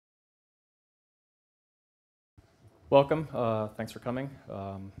Welcome. Thanks for coming.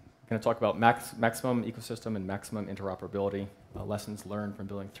 I'm going to talk about maximum ecosystem and maximum interoperability, lessons learned from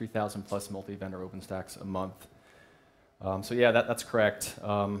building 3,000 plus multi-vendor OpenStacks a month. So yeah, that's correct.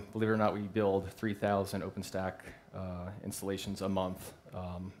 Believe it or not, we build 3,000 OpenStack installations a month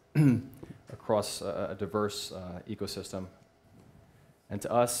across a diverse ecosystem. And to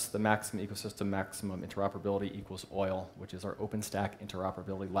us, the maximum ecosystem, maximum interoperability equals OIL, which is our OpenStack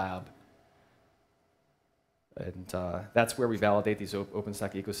Interoperability Lab. And that's where we validate these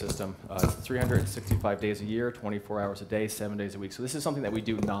OpenStack ecosystem. It's 365 days a year, 24 hours a day, 7 days a week. So this is something that we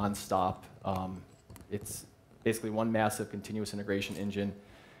do nonstop. It's basically one massive continuous integration engine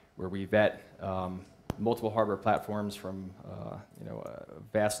where we vet multiple hardware platforms from a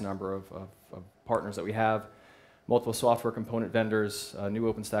vast number of partners that we have, multiple software component vendors,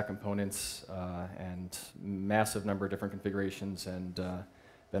 new OpenStack components, and massive number of different configurations and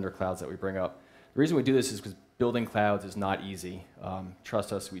vendor clouds that we bring up. The reason we do this is because building clouds is not easy.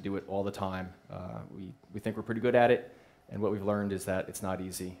 Trust us, we do it all the time. We think we're pretty good at it, and what we've learned is that it's not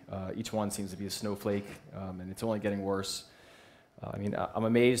easy. Each one seems to be a snowflake, and it's only getting worse. I'm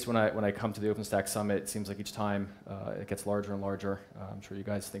amazed when I come to the OpenStack Summit. It seems like each time it gets larger and larger. I'm sure you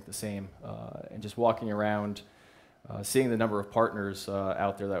guys think the same. And just walking around, seeing the number of partners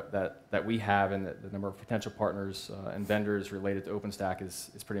out there that we have, and the number of potential partners and vendors related to OpenStack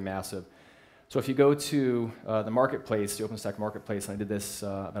is pretty massive. So if you go to the marketplace, the OpenStack marketplace, and I did this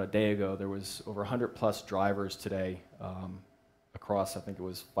about a day ago, there was over 100 plus drivers today across, I think it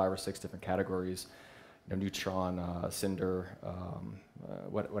was 5 or 6 different categories, Neutron, Cinder,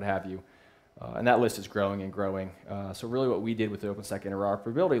 what have you. And that list is growing and growing. So really what we did with the OpenStack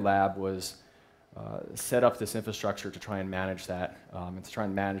Interoperability Lab was set up this infrastructure to try and manage that, and to try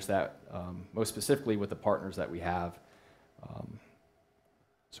and manage that most specifically with the partners that we have.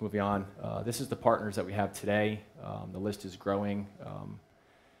 So moving on, this is the partners that we have today. The list is growing.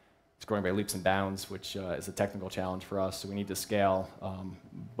 It's growing by leaps and bounds, which is a technical challenge for us. So we need to scale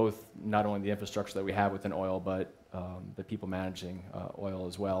both not only the infrastructure that we have within OIL, but the people managing OIL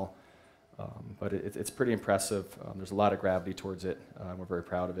as well. But it's pretty impressive. There's a lot of gravity towards it. We're very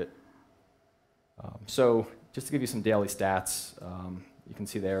proud of it. So just to give you some daily stats, you can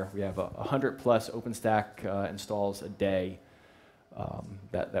see there we have 100 plus OpenStack installs a day.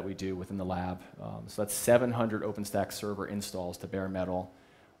 That we do within the lab. So that's 700 OpenStack server installs to bare metal,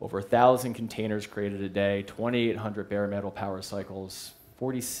 over 1,000 containers created a day, 2,800 bare metal power cycles,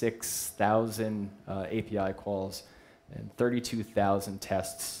 46,000 API calls, and 32,000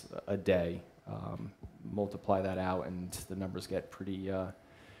 tests a day. Multiply that out, and the numbers get pretty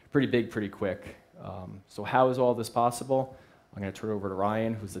big pretty quick. So how is all this possible? I'm going to turn it over to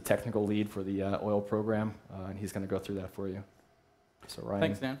Ryan, who's the technical lead for the OIL program, and he's going to go through that for you. So Ryan.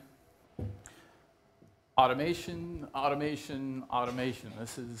 Thanks, Dan. Automation, automation, automation.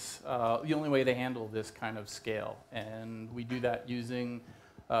 This is the only way to handle this kind of scale. And we do that using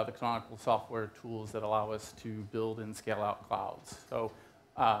the canonical software tools that allow us to build and scale out clouds. So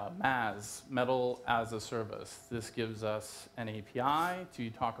MAS, Metal as a Service. This gives us an API to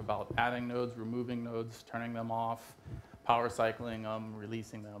talk about adding nodes, removing nodes, turning them off, power cycling them,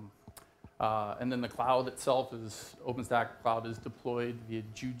 releasing them. And then the cloud itself is, OpenStack Cloud is deployed via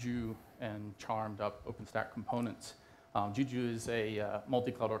Juju and charmed up OpenStack components. Juju is a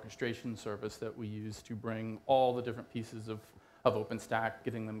multi-cloud orchestration service that we use to bring all the different pieces of OpenStack,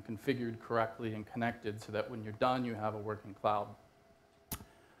 getting them configured correctly and connected so that when you're done, you have a working cloud.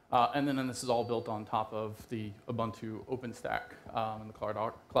 And then this is all built on top of the Ubuntu OpenStack and the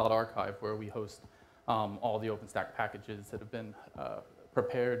Cloud Archive, where we host all the OpenStack packages that have been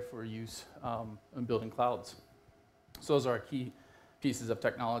prepared for use in building clouds. So those are our key pieces of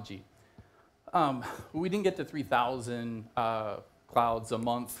technology. We didn't get to 3,000 clouds a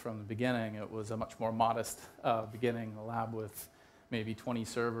month from the beginning. It was a much more modest beginning, a lab with maybe 20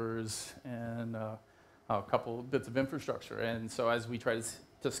 servers and a couple bits of infrastructure. And so as we try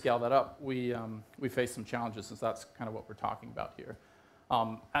to scale that up, we face some challenges, since that's kind of what we're talking about here.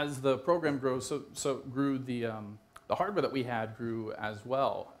 As the program grows, so grew the hardware that we had grew as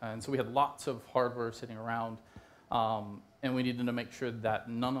well. And so we had lots of hardware sitting around, and we needed to make sure that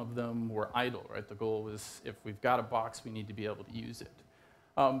none of them were idle, right? The goal was, if we've got a box, we need to be able to use it.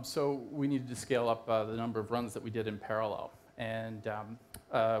 So we needed to scale up the number of runs that we did in parallel. And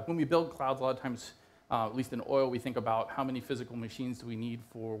when we build clouds, a lot of times, at least in OIL, we think about how many physical machines do we need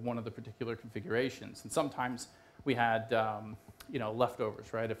for one of the particular configurations. And sometimes we had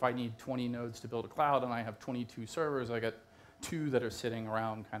leftovers, right? If I need 20 nodes to build a cloud and I have 22 servers, I got 2 that are sitting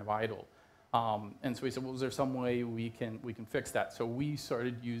around kind of idle. And so we said, well, is there some way we can fix that? So we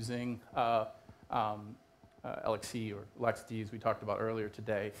started using LXC or LXD, as we talked about earlier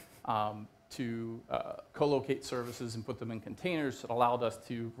today, to co-locate services and put them in containers. It allowed us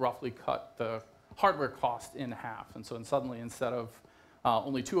to roughly cut the hardware cost in half. And so suddenly, instead of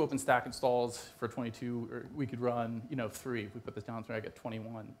only 2 OpenStack installs for 22, we could run 3. If we put this down, so I get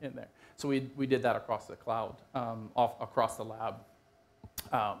 21 in there. So we did that across the cloud, across the lab.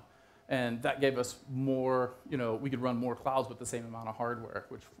 And that gave us more, we could run more clouds with the same amount of hardware,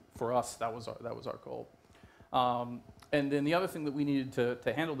 which for us, that was our goal. And then the other thing that we needed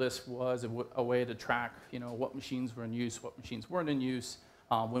to handle this was a way to track, what machines were in use, what machines weren't in use,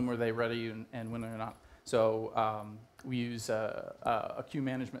 when were they ready, and when they're not. So we use a queue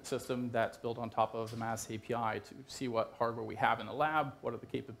management system that's built on top of the MAS API to see what hardware we have in the lab, what are the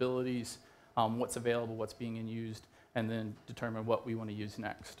capabilities, what's available, what's being used, and then determine what we want to use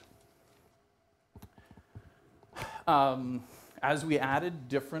next. As we added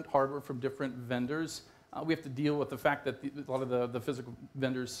different hardware from different vendors, we have to deal with the fact that a lot of the physical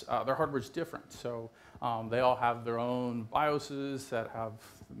vendors, their hardware is different. So they all have their own BIOSes that have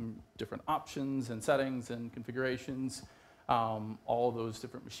different options and settings and configurations. All of those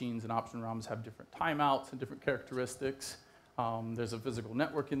different machines and option ROMs have different timeouts and different characteristics. There's a physical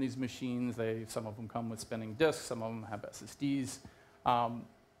network in these machines. Some of them come with spinning disks. Some of them have SSDs.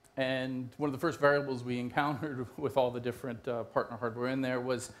 And one of the first variables we encountered with all the different partner hardware in there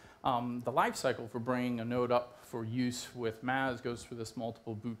was the life cycle for bringing a node up for use with MAS goes through this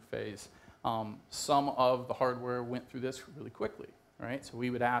multiple boot phase. Some of the hardware went through this really quickly, right? So we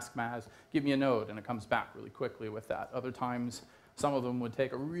would ask MAS, give me a node, and it comes back really quickly with that. Other times, some of them would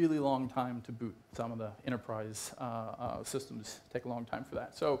take a really long time to boot. Some of the enterprise systems take a long time for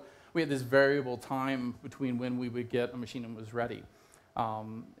that. So we had this variable time between when we would get a machine and was ready.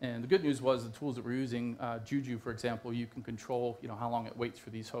 And the good news was the tools that we're using, Juju, for example, you can control how long it waits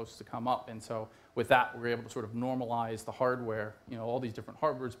for these hosts to come up. And so with that, we're able to sort of normalize the hardware, all these different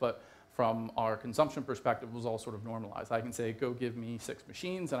hardwares, but from our consumption perspective, it was all sort of normalized. I can say, go give me 6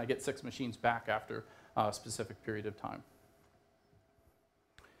 machines, and I get 6 machines back after a specific period of time.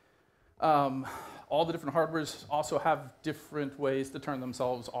 All the different hardwares also have different ways to turn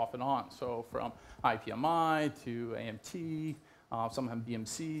themselves off and on. So from IPMI to AMT, some have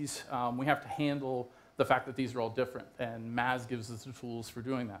BMCs. We have to handle the fact that these are all different, and MAS gives us the tools for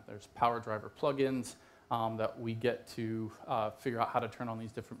doing that. There's power driver plugins that we get to figure out how to turn on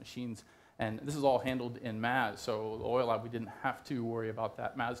these different machines. And this is all handled in MAS, so the Oil Lab, we didn't have to worry about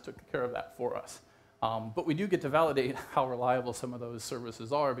that. MAS took care of that for us. But we do get to validate how reliable some of those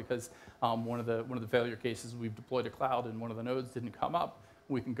services are, because one of the failure cases, we've deployed a cloud and one of the nodes didn't come up.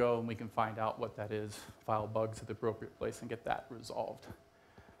 We can go and we can find out what that is, file bugs at the appropriate place, and get that resolved.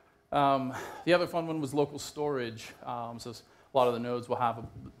 The other fun one was local storage. So a lot of the nodes will have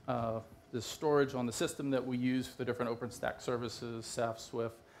this storage on the system that we use for the different OpenStack services, Ceph,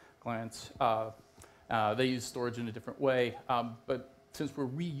 Swift, Glance. They use storage in a different way, but since we're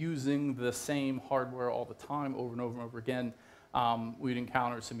reusing the same hardware all the time, over and over and over again, we'd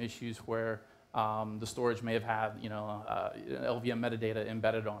encounter some issues where the storage may have had, LVM metadata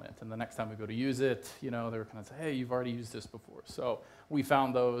embedded on it, and the next time we go to use it, they were kind of say, hey, you've already used this before. So we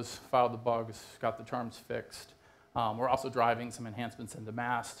found those, filed the bugs, got the charms fixed. We're also driving some enhancements into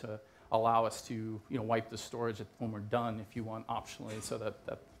MAS to allow us to, wipe the storage when we're done, if you want, optionally, so that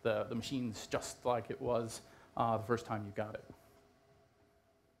the machine's just like it was the first time you got it.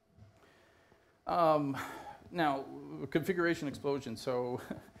 Now, configuration explosion. So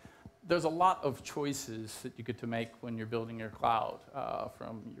there's a lot of choices that you get to make when you're building your cloud,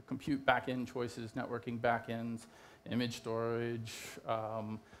 from your compute backend choices, networking backends, image storage,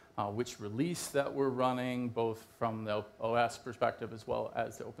 which release that we're running, both from the OS perspective as well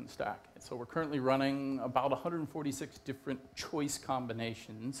as the OpenStack. And so we're currently running about 146 different choice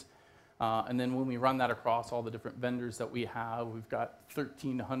combinations. And then when we run that across all the different vendors that we have, we've got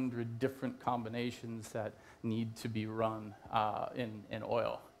 1,300 different combinations that need to be run in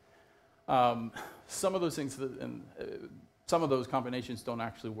Oil. Some of those things, some of those combinations don't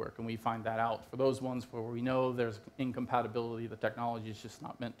actually work, and we find that out. For those ones where we know there's incompatibility, the technology is just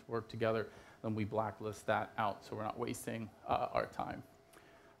not meant to work together, then we blacklist that out so we're not wasting our time.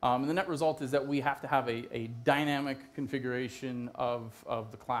 And the net result is that we have to have a dynamic configuration of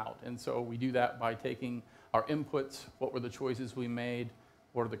the cloud. And so we do that by taking our inputs, what were the choices we made,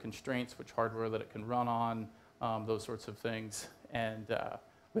 what are the constraints, which hardware that it can run on, those sorts of things. And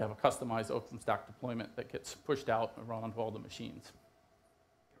we have a customized OpenStack deployment that gets pushed out and run onto all the machines.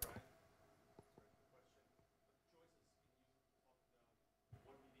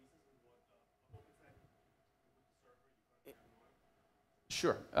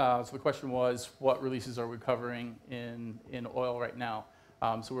 Sure. So the question was, what releases are we covering in oil right now?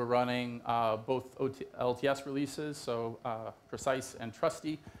 So we're running both LTS releases, so precise and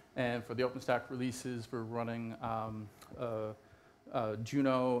trusty. And for the OpenStack releases, we're running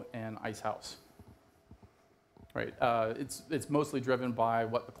Juno and Icehouse. Right. It's mostly driven by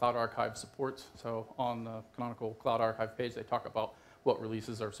what the Cloud Archive supports. So on the Canonical Cloud Archive page, they talk about what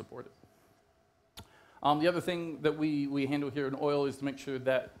releases are supported. The other thing that we handle here in oil is to make sure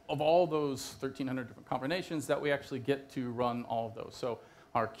that of all those 1,300 different combinations, that we actually get to run all of those. So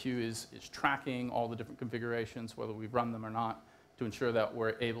our queue is tracking all the different configurations, whether we run them or not, to ensure that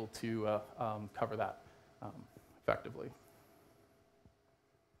we're able to cover that effectively.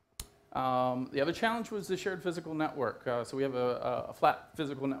 The other challenge was the shared physical network. So we have a flat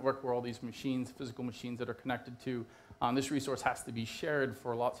physical network where all these machines, physical machines that are connected to, this resource has to be shared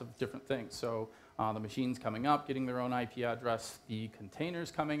for lots of different things. So the machines coming up, getting their own IP address, the containers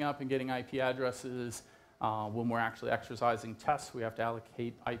coming up and getting IP addresses. When we're actually exercising tests, we have to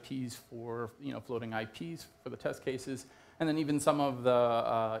allocate IPs for, floating IPs for the test cases. And then even some of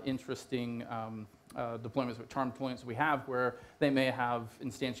the interesting deployments, charm deployments we have, where they may have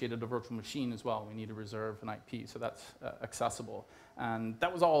instantiated a virtual machine as well. We need to reserve an IP, so that's accessible. And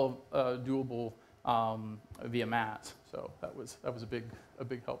that was all doable via MAS. So that was a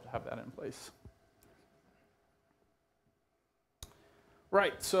big help to have that in place.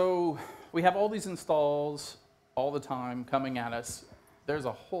 Right, so we have all these installs all the time coming at us. There's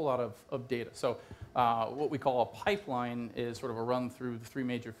a whole lot of data. So what we call a pipeline is sort of a run through the three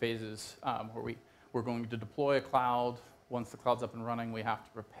major phases where we're going to deploy a cloud. Once the cloud's up and running, we have to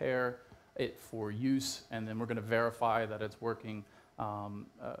prepare it for use, and then we're going to verify that it's working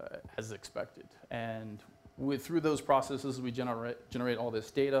as expected. And through those processes, we generate all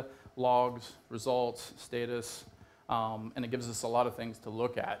this data, logs, results, status, and it gives us a lot of things to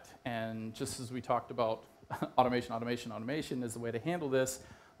look at. And just as we talked about automation is the way to handle this,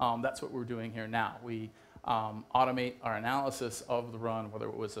 that's what we're doing here now. We automate our analysis of the run, whether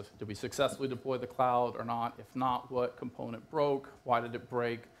it was, did we successfully deploy the cloud or not? If not, what component broke? Why did it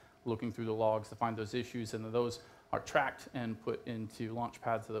break? Looking through the logs to find those issues, and then those are tracked and put into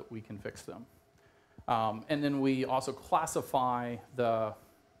Launchpad so that we can fix them. And then we also classify the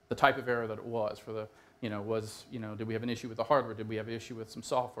type of error that it was for the, did we have an issue with the hardware? Did we have an issue with some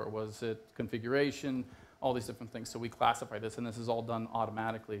software? Was it configuration? All these different things. So we classify this, and this is all done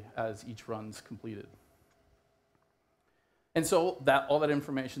automatically as each run's completed. And so all that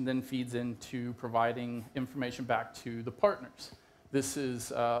information then feeds into providing information back to the partners. This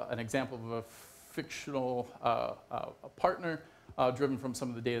is an example of a fictional partner driven from some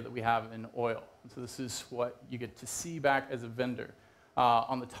of the data that we have in oil. And so this is what you get to see back as a vendor.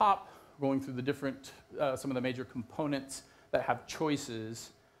 On the top, going through the different, some of the major components that have choices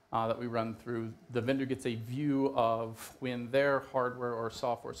that we run through, the vendor gets a view of when their hardware or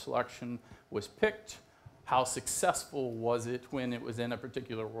software selection was picked, how successful was it when it was in a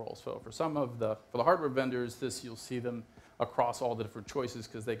particular role. So for the hardware vendors, you'll see them across all the different choices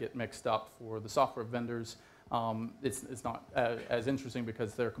because they get mixed up. For the software vendors, it's not as interesting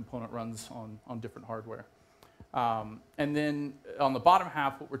because their component runs on different hardware. And then on the bottom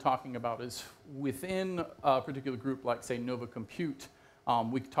half, what we're talking about is within a particular group, like say Nova Compute,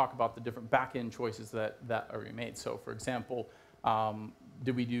 we can talk about the different back-end choices that are made. So for example,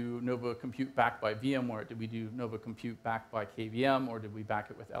 did we do Nova Compute backed by VMware? Did we do Nova Compute backed by KVM, or did we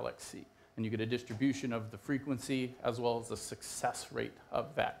back it with LXC? And you get a distribution of the frequency as well as the success rate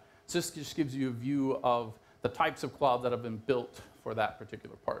of that. So this just gives you a view of the types of cloud that have been built for that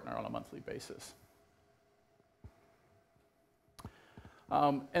particular partner on a monthly basis.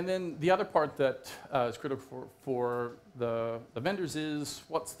 And then the other part that is critical for the vendors is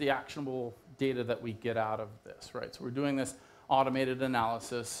what's the actionable data that we get out of this, right? So we're doing this automated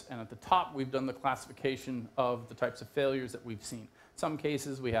analysis, and at the top we've done the classification of the types of failures that we've seen. Some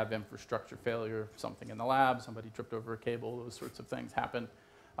cases we have infrastructure failure, something in the lab, somebody tripped over a cable, those sorts of things happen.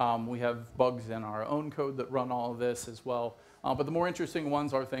 We have bugs in our own code that run all of this as well. But the more interesting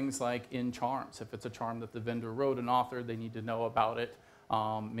ones are things like in charms. If it's a charm that the vendor wrote and authored, they need to know about it.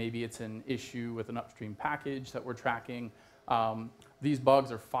 Maybe it's an issue with an upstream package that we're tracking. These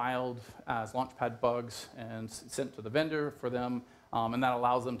bugs are filed as Launchpad bugs and sent to the vendor for them, and that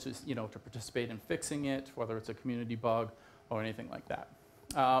allows them to, to participate in fixing it, whether it's a community bug or anything like that.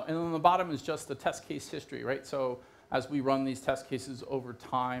 And then on the bottom is just the test case history, right? So as we run these test cases over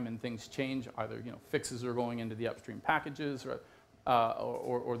time and things change, either fixes are going into the upstream packages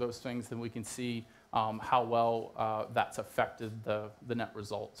or those things, then we can see how well that's affected the net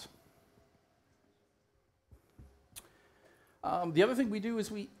results. The other thing we do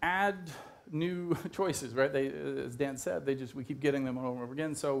is we add new choices, right? As Dan said, we keep getting them over and over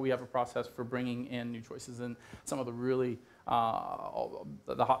again, so we have a process for bringing in new choices. And some of the really,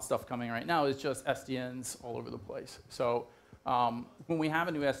 the hot stuff coming right now is just SDNs all over the place. So when we have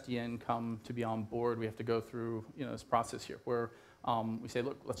a new SDN come to be on board, we have to go through this process here where we say,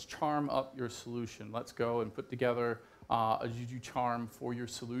 look, let's charm up your solution. Let's go and put together a Juju charm for your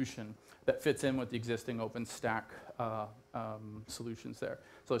solution that fits in with the existing OpenStack solutions there.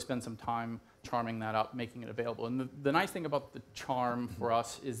 So I spend some time charming that up, making it available. And the nice thing about the charm for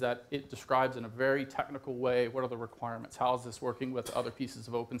us is that it describes in a very technical way what are the requirements, how is this working with other pieces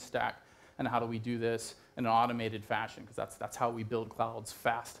of OpenStack, and how do we do this in an automated fashion, because that's how we build clouds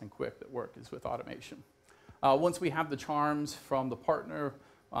fast and quick that work, is with automation. Once we have the charms from the partner,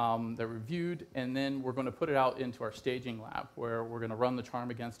 they're reviewed, and then we're going to put it out into our staging lab, where we're going to run the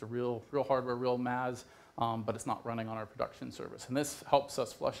charm against a real hardware, real MAS, but it's not running on our production service. And this helps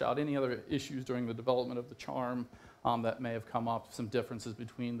us flush out any other issues during the development of the charm that may have come up, some differences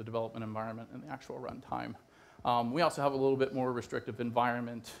between the development environment and the actual runtime. We also have a little bit more restrictive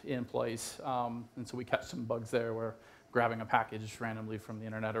environment in place, and so we catch some bugs there where grabbing a package randomly from the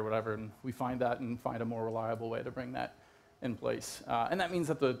internet or whatever, and we find that and find a more reliable way to bring that in place. And that means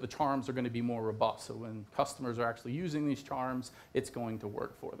that the charms are going to be more robust. So when customers are actually using these charms, it's going to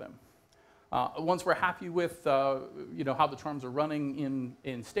work for them. Once we're happy with how the charms are running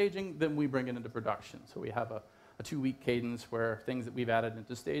in staging, then we bring it into production. So we have a 2-week cadence where things that we've added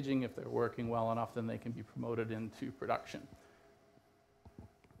into staging, if they're working well enough, then they can be promoted into production.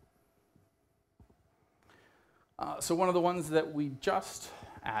 So one of the ones that we just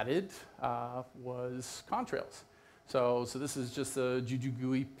added was contrails. So this is just a Juju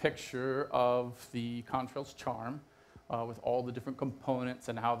GUI picture of the contrails charm with all the different components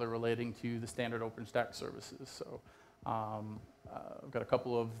and how they're relating to the standard OpenStack services. So I've got a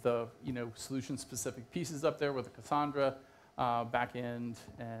couple of the solution-specific pieces up there with the Cassandra backend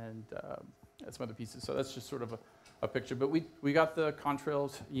and some other pieces. So that's just sort of a picture. But we got the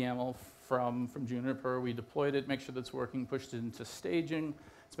contrails YAML from Juniper. We deployed it, make sure that's working, pushed it into staging.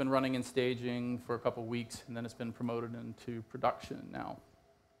 It's been running in staging for a couple weeks, and then it's been promoted into production now.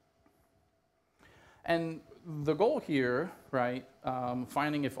 And the goal here, right,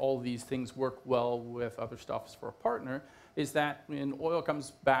 finding if all of these things work well with other stuff for a partner, is that when oil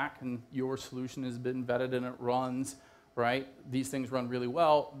comes back and your solution has been vetted and it runs, right, these things run really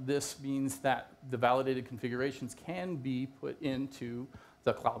well. This means that the validated configurations can be put into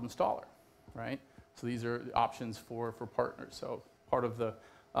the cloud installer, right? So these are options for partners. So part of the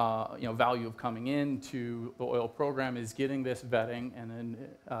value of coming into the oil program is getting this vetting and then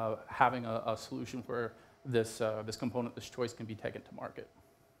having a solution where this component, this choice can be taken to market.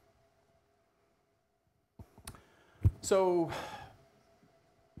 So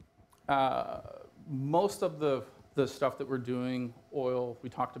most of the stuff that we're doing, oil, we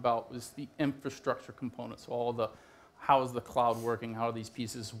talked about was the infrastructure components. So all the, how is the cloud working, how do these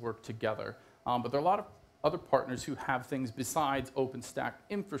pieces work together? But there are a lot of other partners who have things besides OpenStack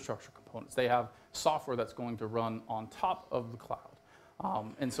infrastructure components. They have software that's going to run on top of the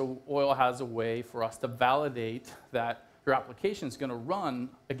cloud. And so oil has a way for us to validate that your application is going to run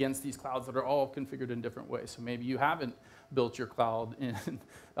against these clouds that are all configured in different ways. So maybe you haven't built your cloud in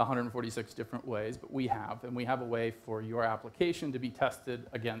 146 different ways, but we have. And we have a way for your application to be tested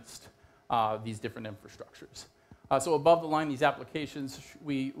against these different infrastructures. So above the line, these applications,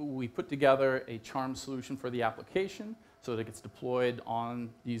 we put together a charm solution for the application so that it gets deployed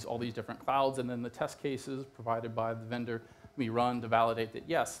on all these different clouds, and then the test cases provided by the vendor we run to validate that,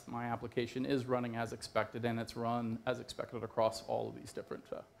 yes, my application is running as expected, and it's run as expected across all of these different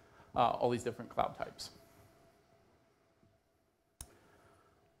cloud types.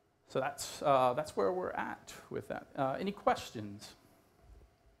 So that's where we're at with that. Any questions?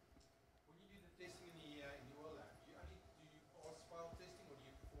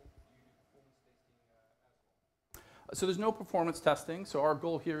 So there's no performance testing. So our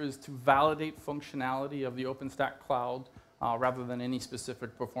goal here is to validate functionality of the OpenStack cloud rather than any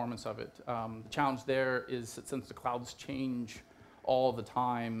specific performance of it. The challenge there is that since the clouds change all the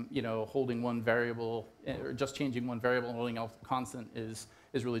time, holding one variable or just changing one variable and holding else constant is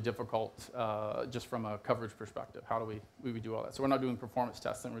really difficult just from a coverage perspective. How do we do all that? So we're not doing performance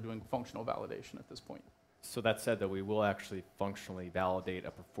testing. We're doing functional validation at this point. So that said, though, we will actually functionally validate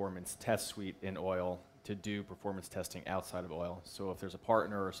a performance test suite in oil to do performance testing outside of oil. So if there's a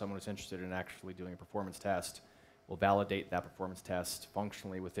partner or someone who's interested in actually doing a performance test, we'll validate that performance test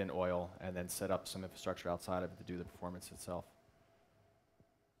functionally within oil and then set up some infrastructure outside of it to do the performance itself.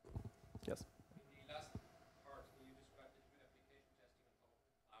 Yes? The last part where you described the different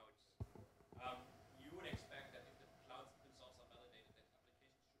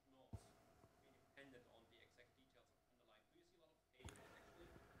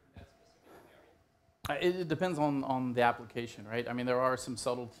It depends on the application, right? I mean, there are some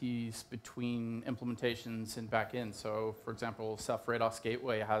subtleties between implementations and backend. So, for example, Ceph-RADOS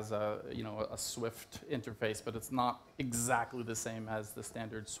Gateway has a Swift interface, but it's not exactly the same as the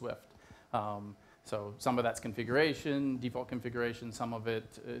standard Swift. So some of that's configuration, default configuration. Some of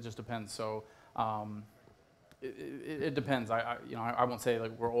it just depends. So it depends. I won't say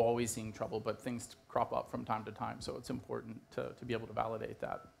like we're always seeing trouble, but things crop up from time to time. So it's important to be able to validate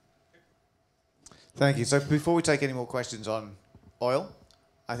that. Thank you. So before we take any more questions on oil,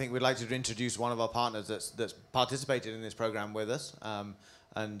 I think we'd like to introduce one of our partners that's participated in this program with us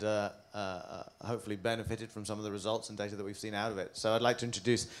and hopefully benefited from some of the results and data that we've seen out of it. So I'd like to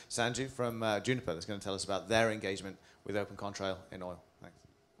introduce Sanju from Juniper that's going to tell us about their engagement with Open Contrail in oil. Thanks.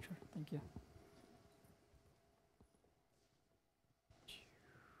 Sure, thank you.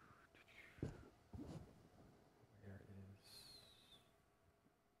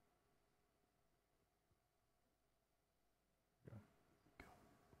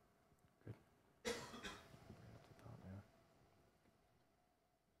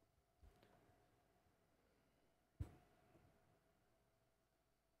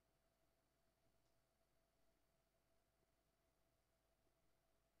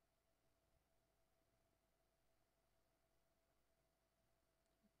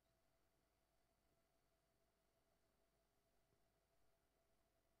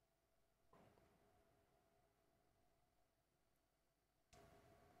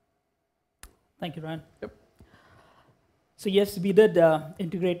 Thank you, Ryan. Yep. So yes, we did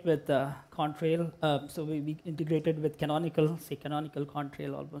integrate with Contrail. So we integrated with Canonical. Say Canonical,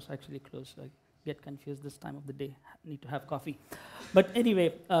 Contrail, almost actually close. I get confused this time of the day. Need to have coffee. But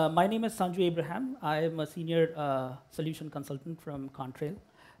anyway, my name is Sanju Abraham. I am a senior solution consultant from Contrail.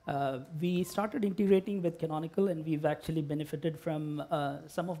 We started integrating with Canonical, and we've actually benefited from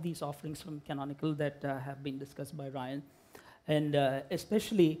some of these offerings from Canonical that have been discussed by Ryan. And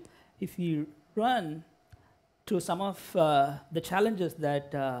especially if you run to some of the challenges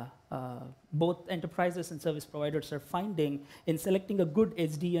that both enterprises and service providers are finding in selecting a good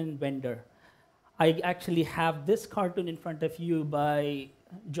SDN vendor. I actually have this cartoon in front of you by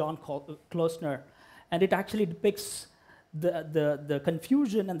John Klosner, and it actually depicts the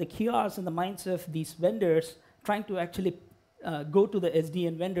confusion and the chaos in the minds of these vendors trying to actually go to the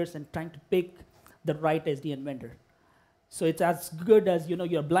SDN vendors and trying to pick the right SDN vendor. So it's as good as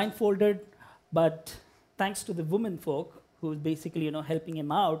you're blindfolded, but thanks to the women folk who's basically helping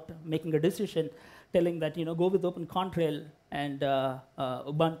him out, making a decision, telling that go with Open Contrail and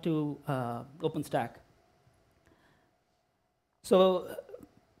Ubuntu OpenStack. So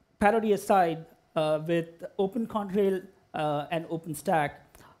parody aside, with Open Contrail and OpenStack,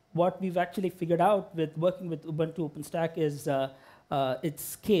 what we've actually figured out with working with Ubuntu OpenStack is it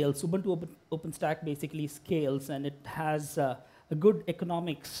scales. Ubuntu OpenStack basically scales, and it has a good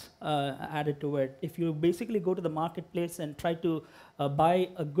economics added to it. If you basically go to the marketplace and try to buy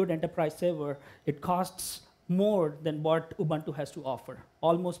a good enterprise server, it costs more than what Ubuntu has to offer.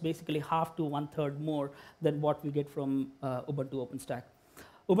 Almost basically half to 1/3 more than what we get from Ubuntu OpenStack.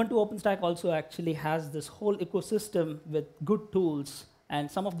 Ubuntu OpenStack also actually has this whole ecosystem with good tools,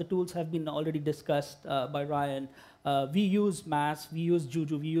 and some of the tools have been already discussed by Ryan. We use Mass, we use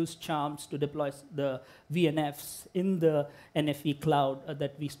Juju, we use Charms to deploy the VNFs in the NFV cloud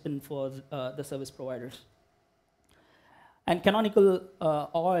that we spin for the service providers. And Canonical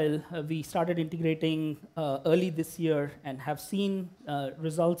Oil, we started integrating early this year and have seen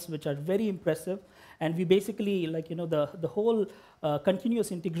results which are very impressive. And we basically, the whole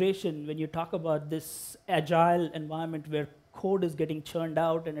continuous integration, when you talk about this agile environment where code is getting churned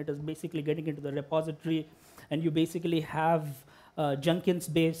out and it is basically getting into the repository, and you basically have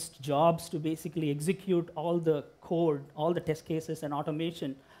Jenkins-based jobs to basically execute all the code, all the test cases and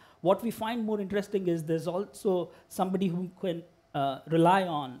automation. What we find more interesting is there's also somebody who can rely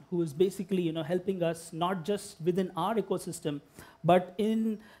on, who is basically helping us not just within our ecosystem, but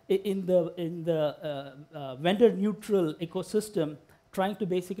in the vendor-neutral ecosystem, trying to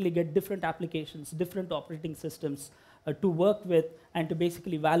basically get different applications, different operating systems to work with and to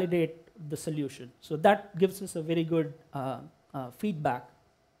basically validate the solution. So that gives us a very good feedback.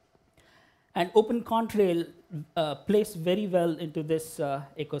 And Open Contrail plays very well into this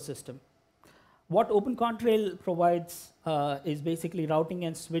ecosystem. What Open Contrail provides is basically routing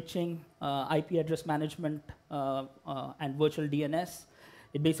and switching, IP address management, and virtual DNS.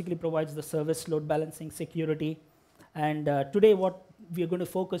 It basically provides the service load balancing security. And today what we are going to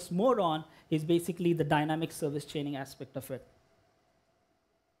focus more on is basically the dynamic service chaining aspect of it.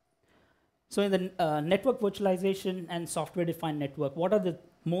 So in the network virtualization and software-defined network, what are the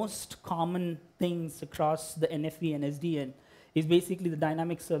most common things across the NFV and SDN is basically the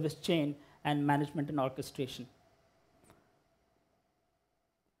dynamic service chain and management and orchestration.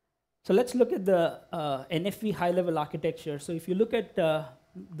 So let's look at the NFV high-level architecture. So if you look at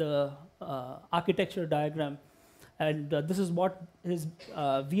the architecture diagram, and this is what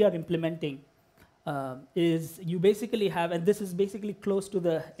we are implementing, is you basically have, and this is basically close to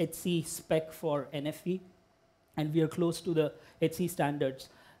the HC spec for NFV, and we are close to the HC standards.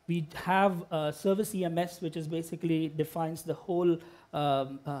 We have service EMS, which is basically defines the whole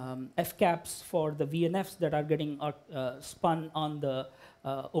FCAPs for the VNFs that are getting spun on the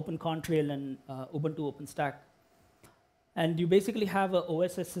Open Contrail and Ubuntu OpenStack. And you basically have an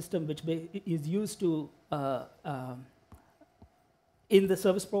OSS system which is used to, in the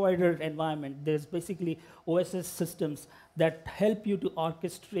service provider environment, there's basically OSS systems that help you to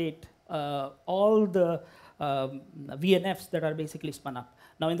orchestrate all the VNFs that are basically spun up.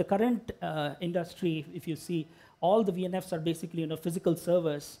 Now, in the current industry, if you see, all the VNFs are basically physical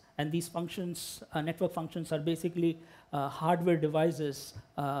servers, and these functions, network functions, are basically hardware devices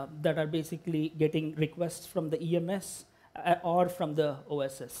that are basically getting requests from the EMS or from the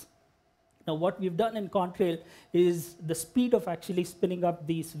OSS. Now, what we've done in Contrail is the speed of actually spinning up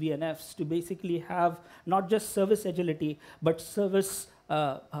these VNFs to basically have not just service agility, but service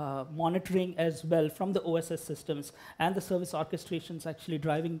monitoring as well from the OSS systems, and the service orchestrations actually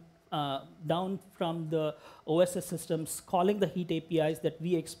driving down from the OSS systems, calling the heat APIs that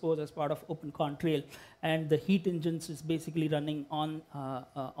we expose as part of Open Contrail, and the heat engines is basically running on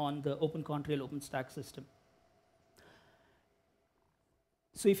the Open Contrail OpenStack system.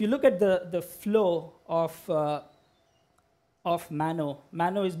 So if you look at the flow of Mano,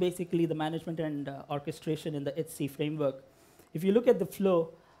 Mano is basically the management and orchestration in the HC framework. If you look at the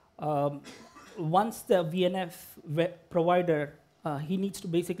flow, once the VNF provider, he needs to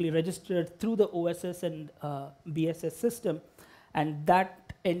basically register through the OSS and BSS system, and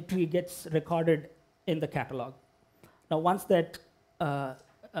that entry gets recorded in the catalog. Now, once that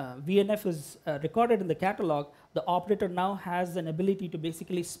VNF is recorded in the catalog, the operator now has an ability to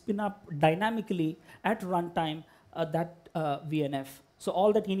basically spin up dynamically at runtime that VNF. So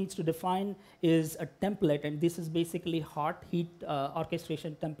all that he needs to define is a template, and this is basically hot heat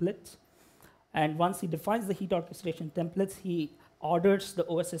orchestration templates. And once he defines the heat orchestration templates, he orders the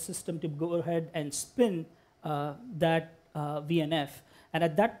OSS system to go ahead and spin that VNF. And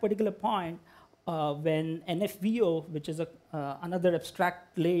at that particular point, when NFVO, which is another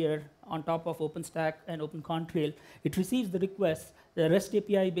abstract layer on top of OpenStack and Open Contrail, it receives the request. The REST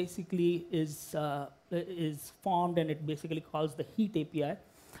API basically is formed, and it basically calls the heat API.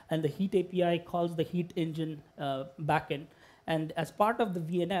 And the heat API calls the heat engine backend. And as part of the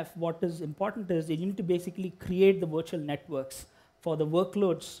VNF, what is important is you need to basically create the virtual networks for the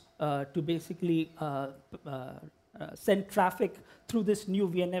workloads to basically send traffic through this new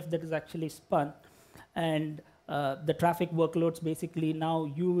VNF that is actually spun. And the traffic workloads basically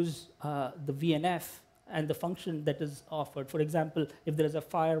now use the VNF and the function that is offered. For example, if there is a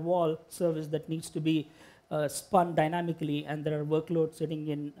firewall service that needs to be spun dynamically, and there are workloads sitting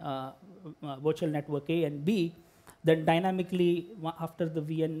in virtual network A and B, then dynamically, after the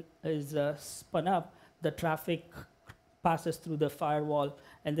VN is spun up, the traffic passes through the firewall,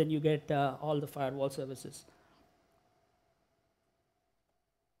 and then you get all the firewall services.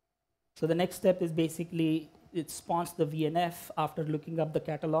 So the next step is basically it spawns the VNF after looking up the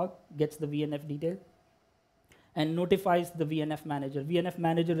catalog, gets the VNF detail, and notifies the VNF manager. VNF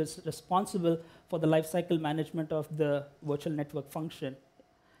manager is responsible for the lifecycle management of the virtual network function.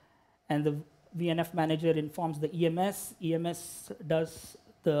 And the VNF manager informs the EMS. EMS does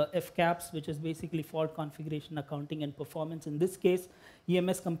the FCAPs, which is basically fault configuration, accounting, and performance. In this case,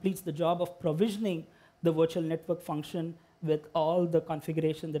 EMS completes the job of provisioning the virtual network function with all the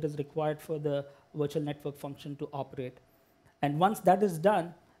configuration that is required for the virtual network function to operate. And once that is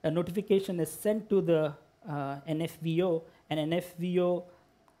done, a notification is sent to the NFVO, and NFVO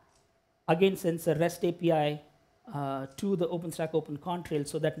again sends a REST API to the OpenStack Open Contrail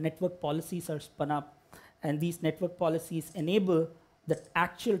so that network policies are spun up. And these network policies enable the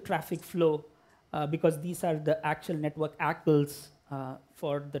actual traffic flow because these are the actual network ACLs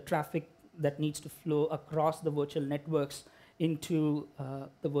for the traffic that needs to flow across the virtual networks into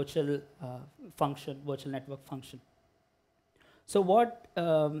the virtual network function. So what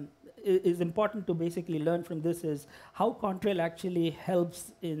is important to basically learn from this is how Contrail actually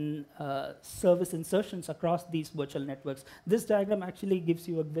helps in service insertions across these virtual networks. This diagram actually gives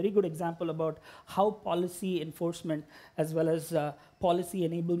you a very good example about how policy enforcement as well as policy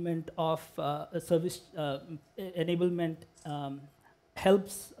enablement of service enablement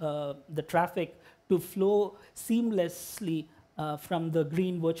helps the traffic to flow seamlessly from the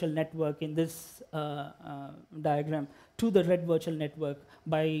green virtual network in this diagram to the red virtual network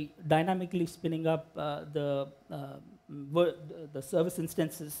by dynamically spinning up the service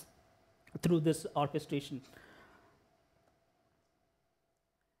instances through this orchestration.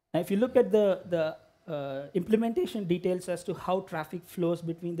 Now, if you look at the implementation details as to how traffic flows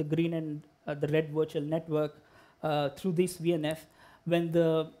between the green and the red virtual network through this VNF, when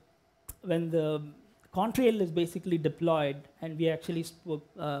the contrail is basically deployed, and we actually spoke,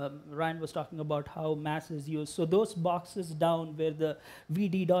 Ryan was talking about how mass is used. So those boxes down where the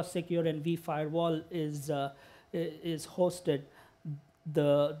vDDoS secure and vFirewall is hosted,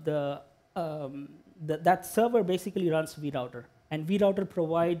 that server basically runs vRouter, and vRouter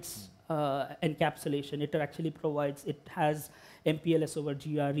provides encapsulation. It actually provides, it has MPLS over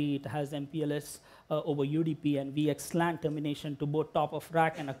GRE, it has MPLS over UDP and VXLAN termination to both top of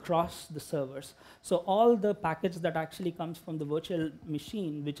rack and across the servers. So all the package that actually comes from the virtual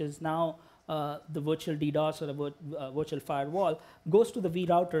machine, which is now the virtual DDoS or a virtual firewall, goes to the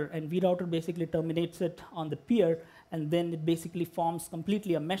vRouter, and vRouter basically terminates it on the peer, and then it basically forms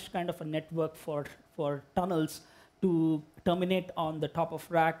completely a mesh kind of a network for tunnels to terminate on the top of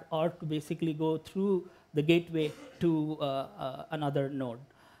rack or to basically go through the gateway to another node.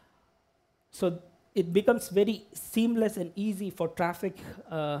 So it becomes very seamless and easy for traffic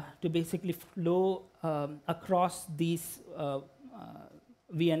to basically flow across these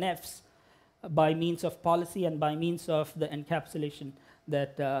VNFs by means of policy and by means of the encapsulation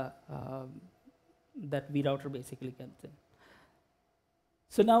that that vRouter basically comes in.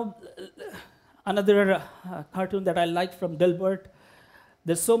 So now, another cartoon that I like from Dilbert.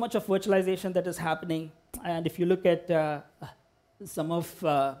 There's so much of virtualization that is happening, and if you look at some of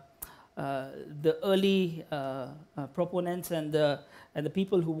the early proponents and the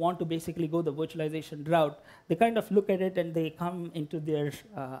people who want to basically go the virtualization route, they kind of look at it and they come into their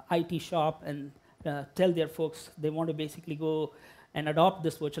IT shop and tell their folks they want to basically go and adopt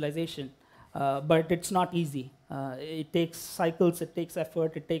this virtualization. But it's not easy. It takes cycles, it takes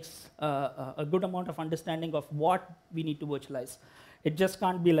effort, it takes a good amount of understanding of what we need to virtualize. It just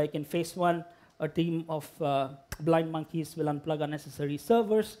can't be like in phase one, a team of blind monkeys will unplug unnecessary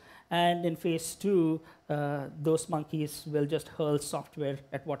servers, and in phase two, those monkeys will just hurl software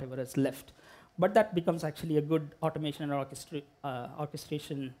at whatever is left. But that becomes actually a good automation and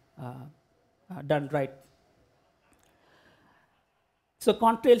orchestration done right. So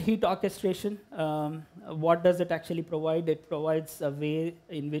contrail heat orchestration, what does it actually provide? It provides a way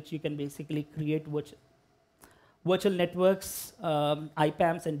in which you can basically create virtual networks,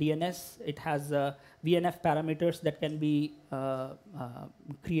 IPAMs and DNS. It has VNF parameters that can be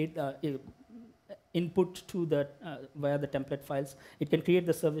input to the via the template files. It can create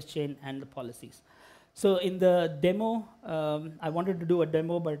the service chain and the policies. So in the demo, I wanted to do a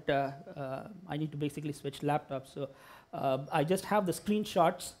demo, but I need to basically switch laptops. So I just have the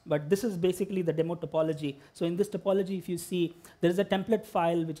screenshots, but this is basically the demo topology. So in this topology, if you see, there is a template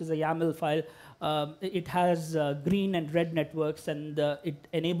file, which is a YAML file. It has green and red networks, and it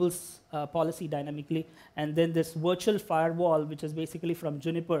enables policy dynamically. And then this virtual firewall, which is basically from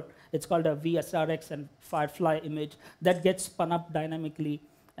Juniper, it's called a VSRX and Firefly image, that gets spun up dynamically,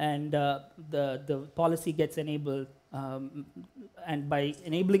 and the policy gets enabled. And by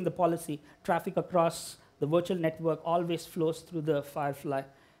enabling the policy, traffic across the virtual network always flows through the Firefly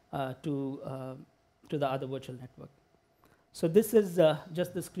to the other virtual network. So this is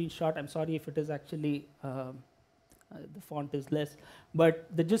just the screenshot. I'm sorry if it is actually, the font is less. But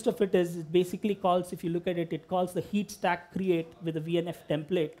the gist of it is, it basically calls, if you look at it, it calls the heat stack create with a VNF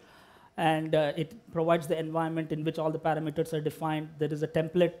template. And it provides the environment in which all the parameters are defined. There is a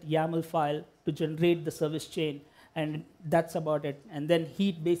template YAML file to generate the service chain. And that's about it. And then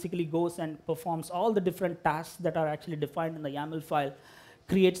heat basically goes and performs all the different tasks that are actually defined in the YAML file,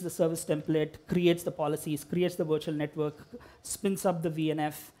 creates the service template, creates the policies, creates the virtual network, spins up the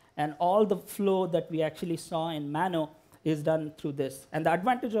VNF, and all the flow that we actually saw in Mano is done through this. And the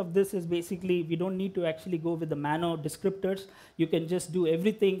advantage of this is basically we don't need to actually go with the Mano descriptors. You can just do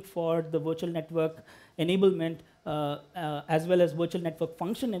everything for the virtual network enablement, as well as virtual network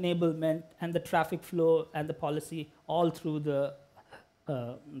function enablement and the traffic flow and the policy all through the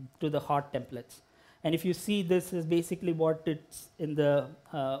hot templates. And if you see, this is basically what it's in the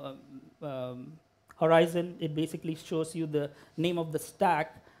horizon. It basically shows you the name of the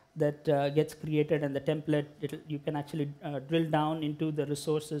stack that gets created and the template. You can actually drill down into the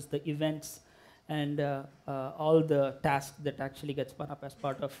resources, the events, and all the tasks that actually get spun up as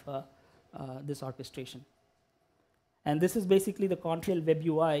part of this orchestration. And this is basically the Contrail web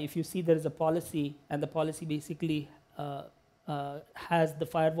UI. If you see there is a policy, and the policy basically has the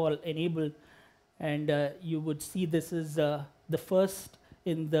firewall enabled, and you would see this is the first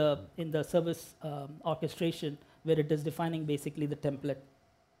in the service orchestration, where it is defining basically the template.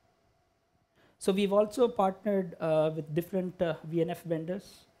 So we've also partnered with different VNF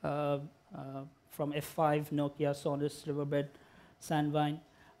vendors from F5, Nokia, Sonos, Riverbed, Sandvine.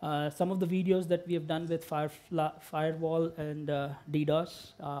 Some of the videos that we have done with Firewall and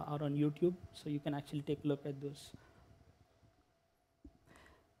DDoS are on YouTube, so you can actually take a look at those.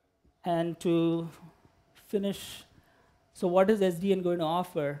 And to finish, so what is SDN going to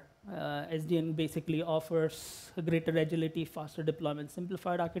offer? SDN basically offers a greater agility, faster deployment,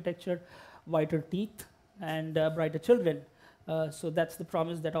 simplified architecture, whiter teeth, and brighter children. So that's the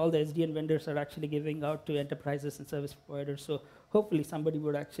promise that all the SDN vendors are actually giving out to enterprises and service providers. So hopefully somebody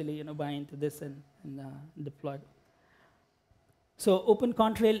would actually buy into this and deploy. So Open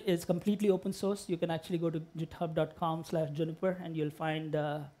Contrail is completely open source. You can actually go to github.com/Juniper and you'll find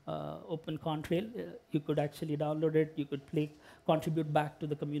Open Contrail. You could actually download it. You could contribute back to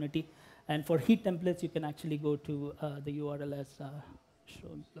the community. And for heat templates, you can actually go to the URL as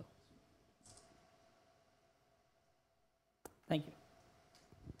shown below. Thank you.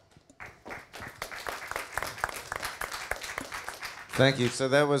 Thank you. So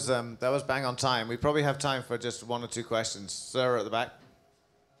that was bang on time. We probably have time for just one or two questions. Sir at the back.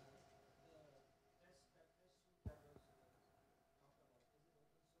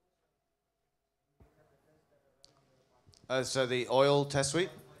 So the oil test suite?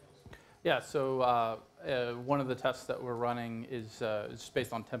 Yeah, so one of the tests that we're running is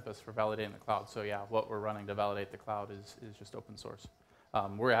based on Tempest for validating the cloud. So yeah, what we're running to validate the cloud is just open source.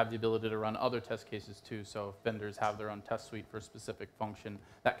 We have the ability to run other test cases too, so if vendors have their own test suite for a specific function,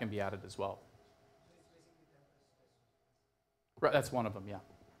 that can be added as well. Right, that's one of them, yeah.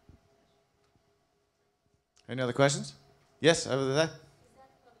 Any other questions? Yes, over there.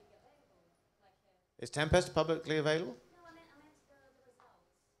 Is Tempest publicly available? No, I meant the results.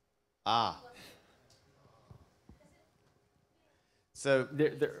 Ah. So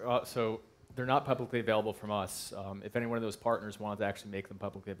they're not publicly available from us. If any one of those partners wanted to actually make them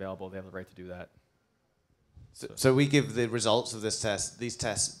publicly available, they have the right to do that. So we give the results of these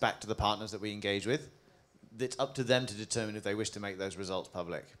tests back to the partners that we engage with. It's up to them to determine if they wish to make those results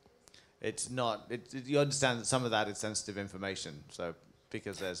public. It's not. You understand that some of that is sensitive information. So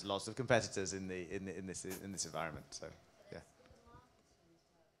because there's lots of competitors in this environment. So yeah.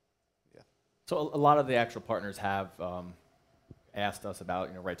 Yeah. So a lot of the actual partners have asked us about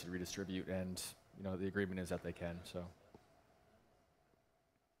right to redistribute, and the agreement is that they can. So.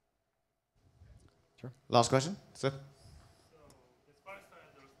 Sure. Last question, sir. So, as far as I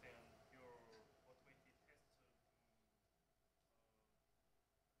understand, your automated test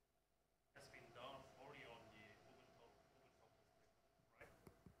has been done already on the open software, right?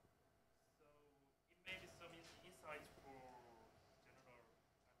 So, it may be some insights for general,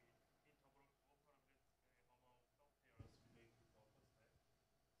 interoperability among softwares related to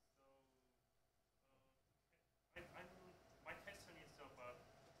OpenStack. So, my question is about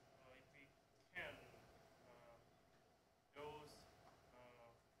if we can those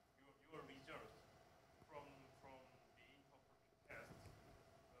your results from the interpreting tests.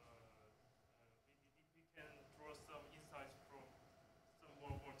 If we can draw some insights from some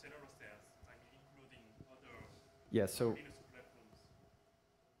more general sense, I mean, including other Linux platforms.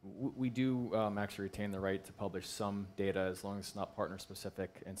 We do actually retain the right to publish some data as long as it's not partner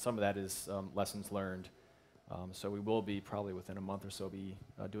specific, and some of that is lessons learned. So we will be probably within a month or so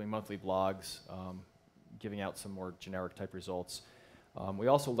doing monthly blogs, giving out some more generic type results. We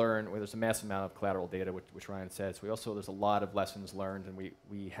also learn, there's a massive amount of collateral data, which Ryan said, so there's a lot of lessons learned, and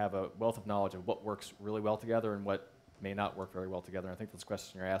we have a wealth of knowledge of what works really well together and what may not work very well together. And I think that's the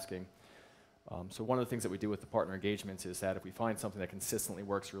question you're asking. So one of the things that we do with the partner engagements is that if we find something that consistently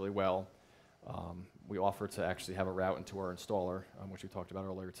works really well, we offer to actually have a route into our installer, which we talked about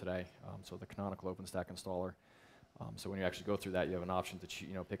earlier today, so the canonical OpenStack installer. So when you actually go through that, you have an option to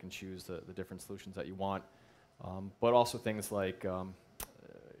pick and choose the different solutions that you want, but also things like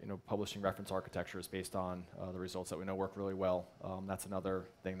publishing reference architectures based on the results that we know work really well. That's another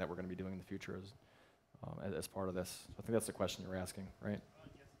thing that we're going to be doing in the future as part of this. So I think that's the question you're asking, right?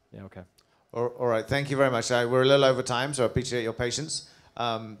 Yes. Yeah. Okay. All right. Thank you very much. We're a little over time, so I appreciate your patience.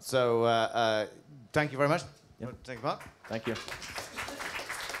 Thank you very much. Yep. Thank you, Mark. Thank you.